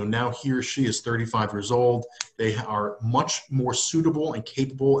 you know, now he or she is 35 years old. They are much more suitable and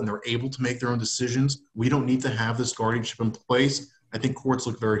capable, and they're able to make their own decisions. We don't need to have this guardianship in place. I think courts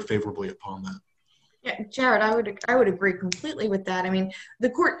look very favorably upon that. Yeah, Jared, I would agree completely with that. I mean,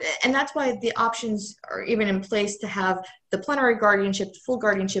 the court, and that's why the options are even in place to have the plenary guardianship, full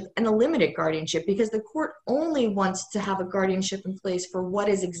guardianship, and a limited guardianship, because the court only wants to have a guardianship in place for what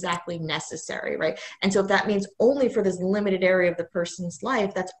is exactly necessary, right? And so if that means only for this limited area of the person's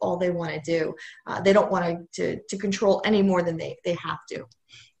life, that's all they want to do. They don't want to control any more than they have to.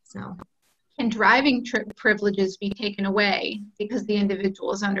 So. Can driving privileges be taken away because the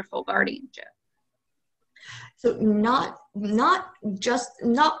individual is under full guardianship? So not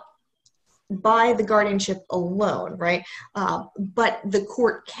by the guardianship alone, right? But the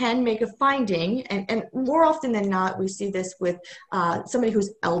court can make a finding, and more often than not, we see this with somebody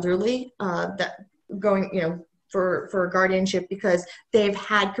who's elderly that going, you know, for guardianship because they've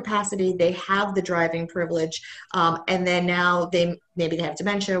had capacity, they have the driving privilege, and then now maybe they have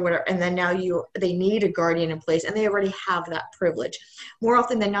dementia or whatever, and then now they need a guardian in place, and they already have that privilege. More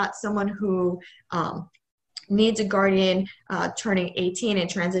often than not, someone who needs a guardian turning 18 and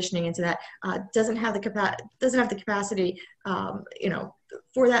transitioning into that doesn't have the capacity, you know,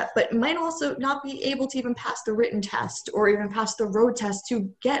 for that, but might also not be able to even pass the written test or even pass the road test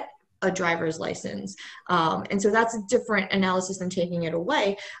to get a driver's license. And so that's a different analysis than taking it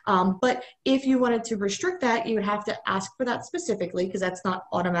away. But if you wanted to restrict that, you would have to ask for that specifically, because that's not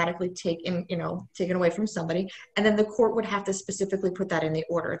automatically taken away from somebody. And then the court would have to specifically put that in the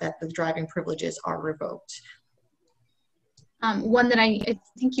order that the driving privileges are revoked. One that I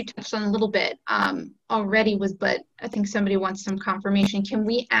think you touched on a little bit already was, but I think somebody wants some confirmation. Can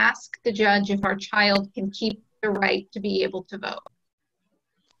we ask the judge if our child can keep the right to be able to vote?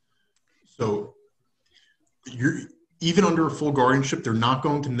 So even under a full guardianship, they're not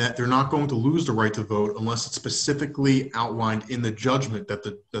going to lose the right to vote unless it's specifically outlined in the judgment that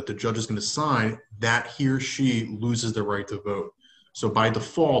the judge is going to sign that he or she loses the right to vote. So by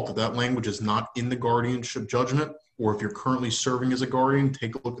default, if that language is not in the guardianship judgment, or if you're currently serving as a guardian,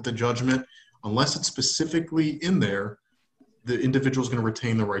 take a look at the judgment. Unless it's specifically in there, the individual is going to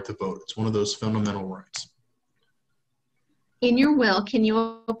retain the right to vote. It's one of those fundamental rights. In your will, can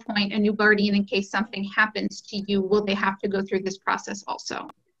you appoint a new guardian in case something happens to you? Will they have to go through this process also?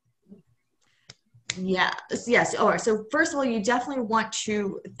 Yes. All right. So first of all, you definitely want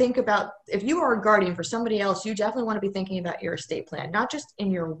to think about, if you are a guardian for somebody else, you definitely want to be thinking about your estate plan, not just in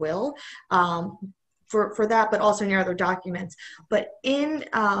your will. for that, but also in your other documents. But in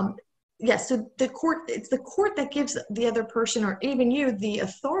yes, so the court, it's the court that gives the other person or even you the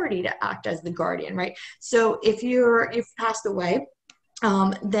authority to act as the guardian, right? So if you've passed away,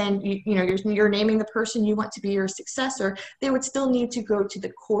 then you're naming the person you want to be your successor. They would still need to go to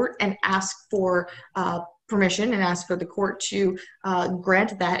the court and ask for permission and ask for the court to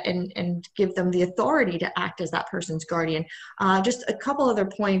grant that and give them the authority to act as that person's guardian. Just a couple other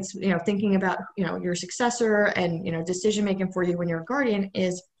points, thinking about your successor and decision making for you when you're a guardian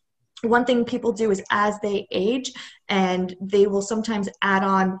is, one thing people do is as they age, and they will sometimes add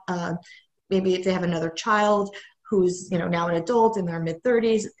on, maybe if they have another child who's now an adult in their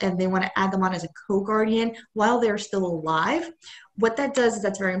mid-30s, and they want to add them on as a co-guardian while they're still alive. What that does is,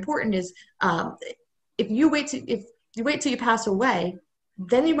 that's very important, is if you wait till you pass away,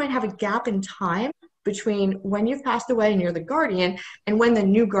 then you might have a gap in time between when you've passed away and you're the guardian and when the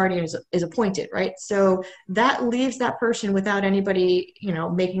new guardian is appointed, right? So that leaves that person without anybody,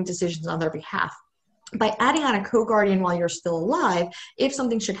 making decisions on their behalf. By adding on a co-guardian while you're still alive, if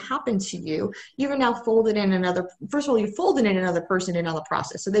something should happen to you, you've now folded in first of all, you folded in another person in on the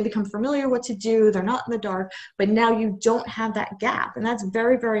process. So they become familiar what to do, they're not in the dark, but now you don't have that gap. And that's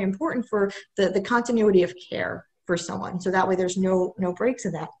very, very important for the continuity of care for someone. So that way there's no breaks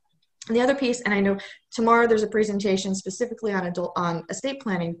in that. And the other piece, and I know tomorrow there's a presentation specifically on estate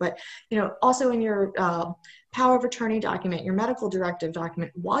planning, but also in your power of attorney document, your medical directive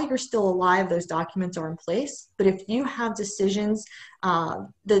document, while you're still alive, those documents are in place. But if you have decisions, the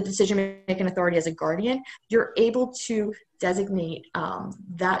decision-making authority as a guardian, you're able to designate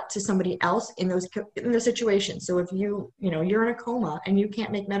that to somebody else in those situations. So if you're in a coma and you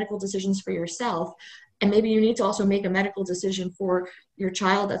can't make medical decisions for yourself, and maybe you need to also make a medical decision for your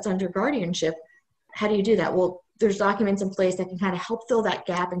child that's under guardianship, how do you do that? Well, there's documents in place that can kind of help fill that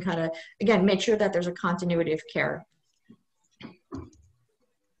gap and kind of, again, make sure that there's a continuity of care.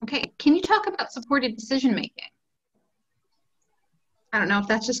 Okay, can you talk about supported decision making? I don't know if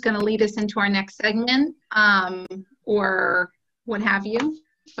that's just going to lead us into our next segment or what have you,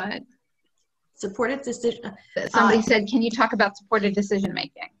 but supported decision. Somebody said, can you talk about supported decision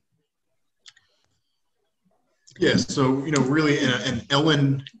making? Yes, so, really, and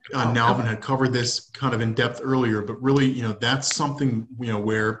Ellen Nalvin had covered this kind of in depth earlier, but really, that's something,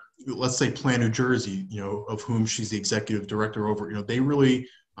 where, let's say Plan New Jersey, of whom she's the executive director over, they really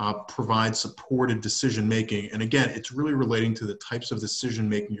provide supported decision making. And again, it's really relating to the types of decision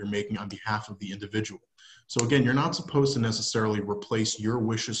making you're making on behalf of the individual. So again, you're not supposed to necessarily replace your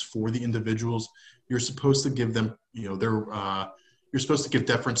wishes for the individuals. You're supposed to give them, you're supposed to give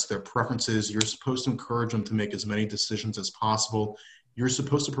deference to their preferences. You're supposed to encourage them to make as many decisions as possible. You're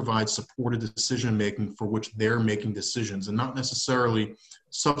supposed to provide supported decision-making for which they're making decisions, and not necessarily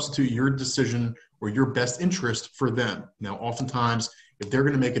substitute your decision or your best interest for them. Now, oftentimes, if they're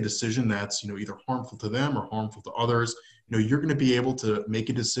going to make a decision that's, either harmful to them or harmful to others, you're going to be able to make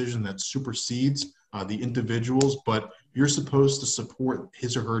a decision that supersedes the individuals, but you're supposed to support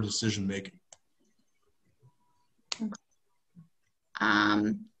his or her decision-making.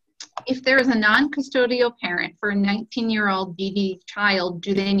 If there is a non-custodial parent for a 19-year-old DV child,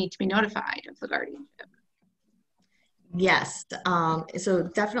 do they need to be notified of the guardianship? Yes. So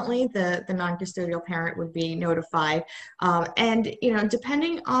definitely the non-custodial parent would be notified. And,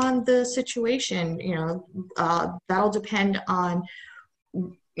 depending on the situation, that'll depend on,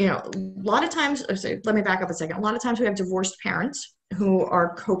 a lot of times, let me back up a second. A lot of times we have divorced parents who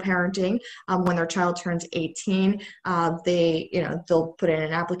are co-parenting when their child turns 18. They'll put in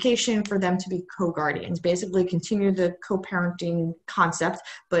an application for them to be co-guardians, basically continue the co-parenting concept,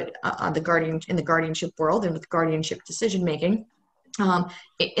 but in the guardianship world and with guardianship decision making.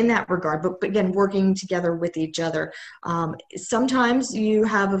 In that regard, but again, working together with each other. Sometimes you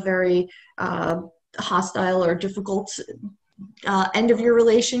have a very hostile or difficult end of your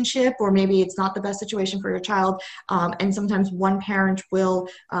relationship, or maybe it's not the best situation for your child, and sometimes one parent will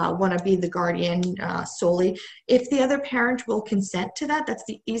want to be the guardian solely. If the other parent will consent to that, that's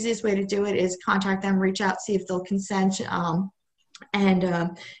the easiest way to do it, is contact them, reach out, see if they'll consent, and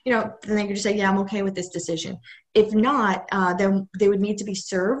then they can just say, yeah, I'm okay with this decision. If not, then they would need to be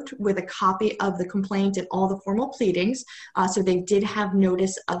served with a copy of the complaint and all the formal pleadings, so they did have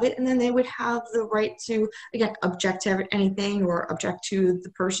notice of it, and then they would have the right to, again, object to anything or object to the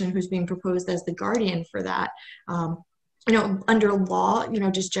person who's being proposed as the guardian for that. Under law,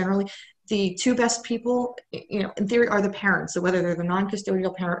 just generally, the two best people, in theory, are the parents. So whether they're the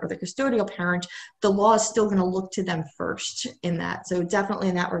non-custodial parent or the custodial parent, the law is still going to look to them first in that. So definitely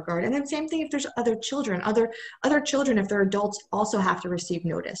in that regard. And then same thing if there's other children. Other children, if they're adults, also have to receive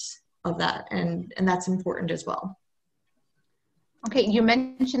notice of that, and that's important as well. Okay, you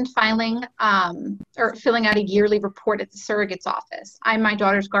mentioned filing or filling out a yearly report at the surrogate's office. I'm my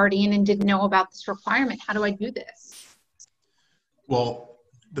daughter's guardian and didn't know about this requirement. How do I do this? Well,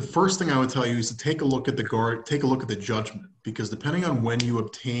 the first thing I would tell you is to take a look at the judgment, because depending on when you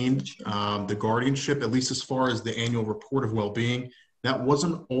obtained the guardianship, at least as far as the annual report of well-being, that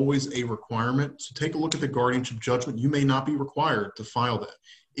wasn't always a requirement. So take a look at the guardianship judgment. You may not be required to file that.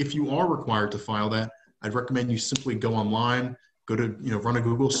 If you are required to file that, I'd recommend you simply go online, go to, run a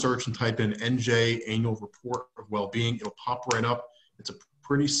Google search and type in NJ Annual Report of Well-Being. It'll pop right up. It's a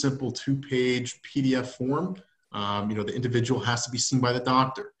pretty simple 2-page PDF form. The individual has to be seen by the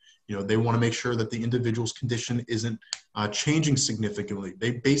doctor. They want to make sure that the individual's condition isn't changing significantly.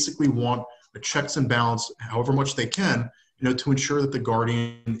 They basically want a checks and balance, however much they can, to ensure that the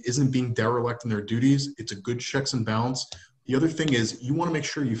guardian isn't being derelict in their duties. It's a good checks and balance. The other thing is you want to make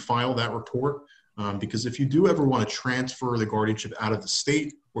sure you file that report, because if you do ever want to transfer the guardianship out of the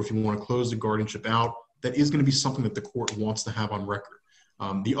state, or if you want to close the guardianship out, that is going to be something that the court wants to have on record.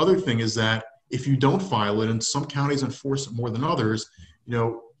 The other thing is that if you don't file it, and some counties enforce it more than others,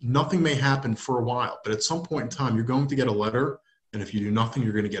 nothing may happen for a while, but at some point in time, you're going to get a letter. And if you do nothing,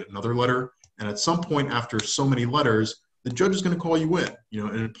 you're going to get another letter. And at some point after so many letters, the judge is going to call you in,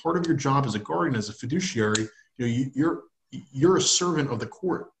 and part of your job as a guardian, as a fiduciary, you're a servant of the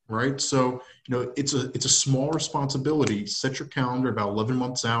court, right? So, it's a small responsibility. Set your calendar about 11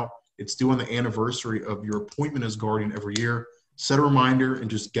 months out. It's due on the anniversary of your appointment as guardian every year. Set a reminder and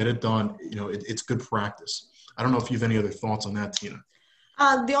just get it done. It's good practice. I don't know if you have any other thoughts on that, Tina.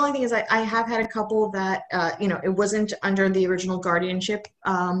 The only thing is I have had a couple that, it wasn't under the original guardianship,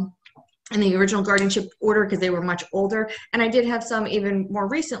 in the original guardianship order, because they were much older. And I did have some even more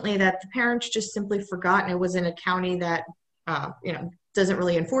recently that the parents just simply forgot, and it was in a county that, doesn't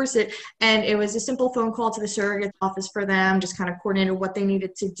really enforce it. And it was a simple phone call to the surrogate office for them, just kind of coordinated what they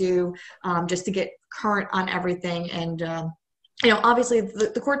needed to do, just to get current on everything. And, obviously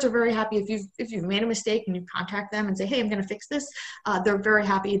the courts are very happy if you've made a mistake and you contact them and say, hey, I'm going to fix this. They're very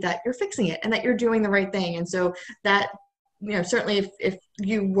happy that you're fixing it and that you're doing the right thing. And so that, certainly if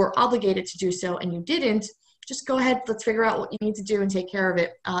you were obligated to do so and you didn't, just go ahead, let's figure out what you need to do and take care of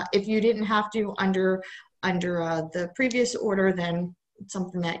it. If you didn't have to under the previous order, then it's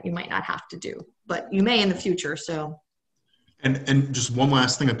something that you might not have to do, but you may in the future. So. And just one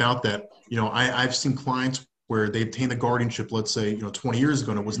last thing about that, I've seen clients where they obtained the guardianship, let's say, 20 years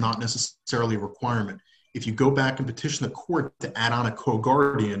ago, and it was not necessarily a requirement. If you go back and petition the court to add on a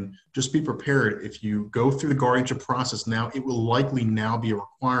co-guardian, just be prepared. If you go through the guardianship process now, it will likely now be a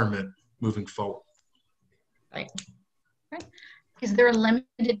requirement moving forward. Right. Is there a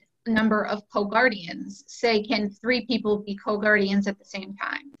limited number of co-guardians? Say, can 3 people be co-guardians at the same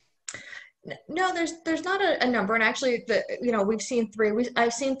time? No, there's not a number, and actually, we've seen 3.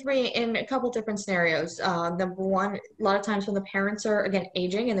 I've seen 3 in a couple different scenarios. Number one, a lot of times when the parents are again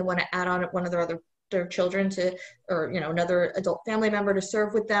aging and they want to add on one of their children to, or another adult family member to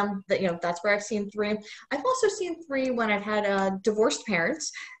serve with them. That's where I've seen 3. I've also seen 3 when I've had divorced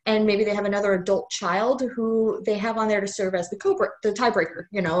parents, and maybe they have another adult child who they have on there to serve as the tiebreaker.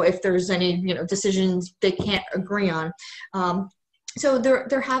 If there's any decisions they can't agree on. So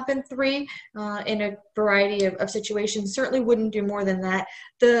there have been 3 in a variety of situations. Certainly wouldn't do more than that.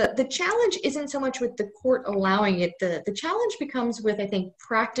 The challenge isn't so much with the court allowing it. The challenge becomes with, I think,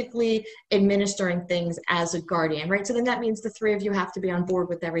 practically administering things as a guardian, right? So then that means the 3 of you have to be on board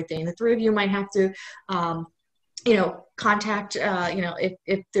with everything. The 3 of you might have to contact,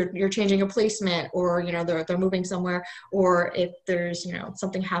 if you're changing a placement, or, they're moving somewhere, or if there's,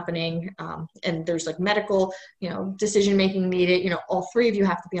 something happening, and there's like medical, decision-making needed, all 3 of you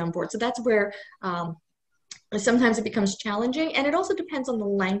have to be on board. So that's where, sometimes it becomes challenging, and it also depends on the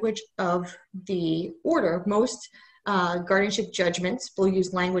language of the order. Most guardianship judgments will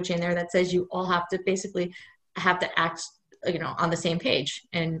use language in there that says you all have to basically have to act, on the same page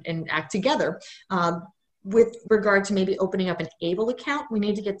and act together. With regard to maybe opening up an ABLE account, we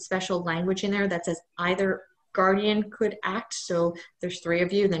need to get special language in there that says either guardian could act. So there's 3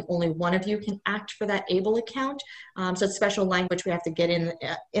 of you, then only one of you can act for that ABLE account. So it's special language we have to get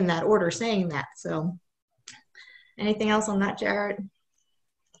in that order saying that. So anything else on that, Jared?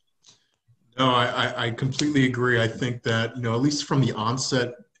 No, I completely agree. I think that, at least from the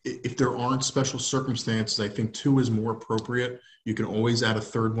onset, if there aren't special circumstances, I think 2 is more appropriate. You can always add a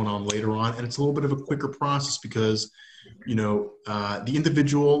 3rd one on later on. And it's a little bit of a quicker process because, the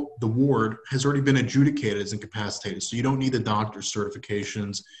individual, the ward, has already been adjudicated as incapacitated. So you don't need the doctor's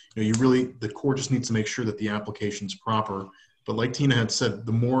certifications. The court just needs to make sure that the application is proper. But like Tina had said,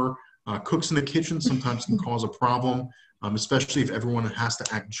 the more Cooks in the kitchen sometimes can cause a problem, especially if everyone has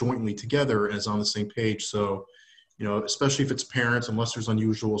to act jointly together and is on the same page. So, especially if it's parents, unless there's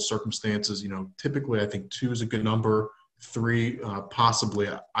unusual circumstances, typically I think 2 is a good number. 3, possibly.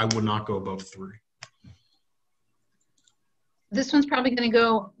 I would not go above 3. This one's probably going to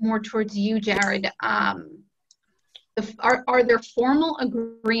go more towards you, Jared. Are there formal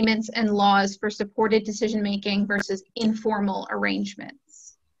agreements and laws for supported decision-making versus informal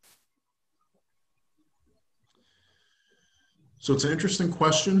arrangements? So it's an interesting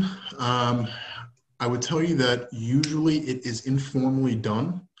question. I would tell you that usually it is informally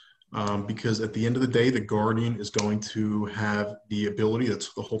done because at the end of the day, the guardian is going to have the ability.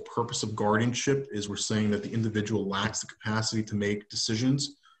 That's the whole purpose of guardianship, is we're saying that the individual lacks the capacity to make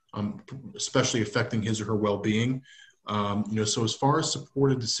decisions, especially affecting his or her well-being. So as far as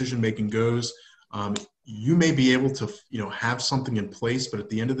supported decision-making goes, you may be able to, have something in place, but at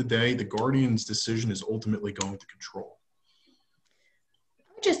the end of the day, the guardian's decision is ultimately going to control.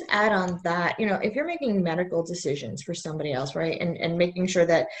 Just add on that, if you're making medical decisions for somebody else, right, and making sure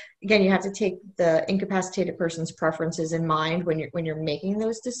that, again, you have to take the incapacitated person's preferences in mind when you're making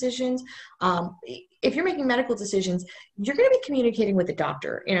those decisions. If you're making medical decisions, you're going to be communicating with the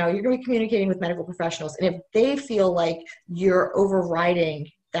doctor. You're going to be communicating with medical professionals, and if they feel like you're overriding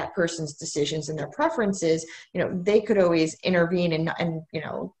that person's decisions and their preferences, they could always intervene and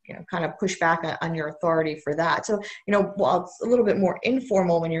kind of push back on your authority for that. So, while it's a little bit more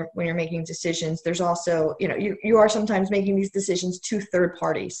informal when you're making decisions, there's also, you are sometimes making these decisions to third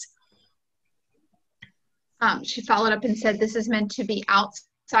parties. She followed up and said, this is meant to be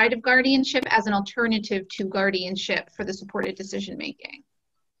outside of guardianship as an alternative to guardianship for the supported decision-making.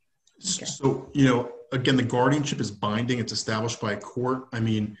 Okay. So, again, the guardianship is binding. It's established by a court. I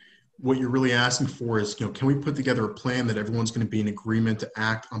mean, what you're really asking for is, can we put together a plan that everyone's going to be in agreement to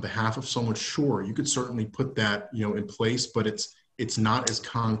act on behalf of someone? Sure, you could certainly put that, in place, but it's not as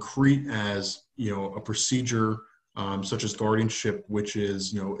concrete as, a procedure such as guardianship, which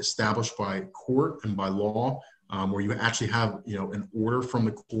is, established by court and by law, where you actually have, an order from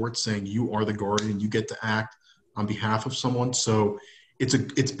the court saying you are the guardian, you get to act on behalf of someone. So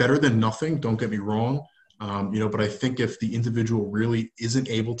it's better than nothing, don't get me wrong, but I think if the individual really isn't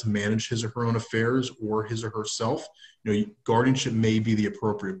able to manage his or her own affairs or his or herself, guardianship may be the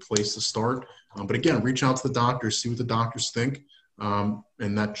appropriate place to start. But again, reach out to the doctors, see what the doctors think,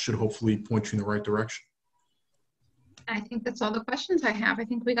 and that should hopefully point you in the right direction. I think that's all the questions I have. I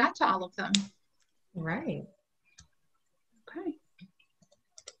think we got to all of them. Right. Okay.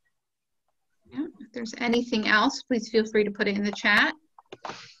 Yeah, if there's anything else, please feel free to put it in the chat.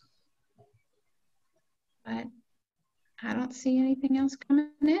 But I don't see anything else coming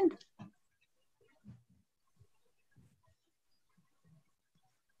in.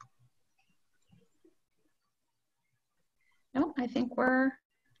 No, I think we're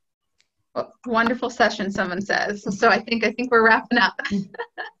wonderful session, someone says. So I think we're wrapping up.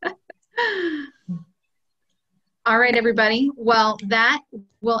 All right, everybody. Well, that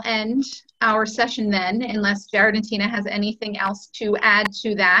will end our session then, unless Jared and Tina has anything else to add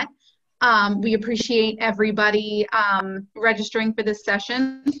to that. We appreciate everybody registering for this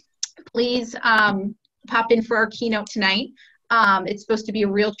session. Please pop in for our keynote tonight. It's supposed to be a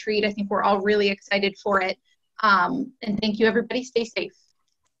real treat. I think we're all really excited for it. And thank you, everybody. Stay safe.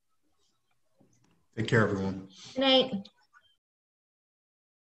 Take care, everyone. Good night.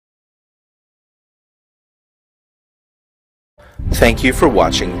 Thank you for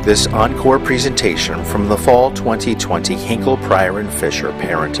watching this encore presentation from the Fall 2020 Hinkle, Pryor and Fisher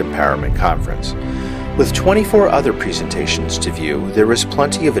Parent Empowerment Conference. With 24 other presentations to view, there is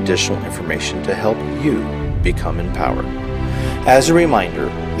plenty of additional information to help you become empowered. As a reminder,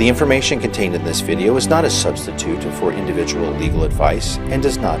 the information contained in this video is not a substitute for individual legal advice and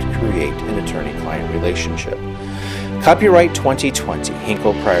does not create an attorney-client relationship. Copyright 2020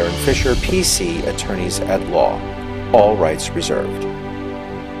 Hinkle, Pryor and Fisher, PC, Attorneys at Law. All rights reserved.